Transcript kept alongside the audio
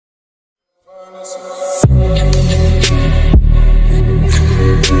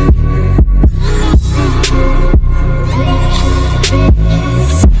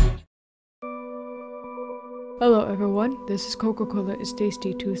this is Coca-Cola is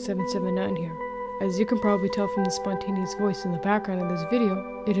Tasty 2779 here. As you can probably tell from the spontaneous voice in the background of this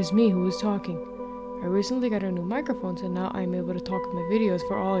video, it is me who is talking. I recently got a new microphone, so now I am able to talk in my videos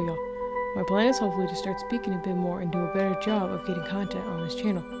for all of y'all. My plan is hopefully to start speaking a bit more and do a better job of getting content on this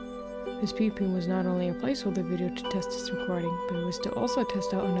channel. This Speedpaint was not only a placeholder video to test this recording, but it was to also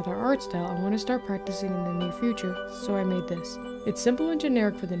test out another art style I want to start practicing in the near future, so I made this. It's simple and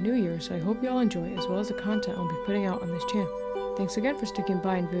generic for the new year, so I hope y'all enjoy as well as the content I'll be putting out on this channel. Thanks again for sticking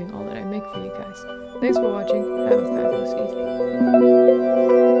by and viewing all that I make for you guys. Thanks for watching, have a fabulous evening.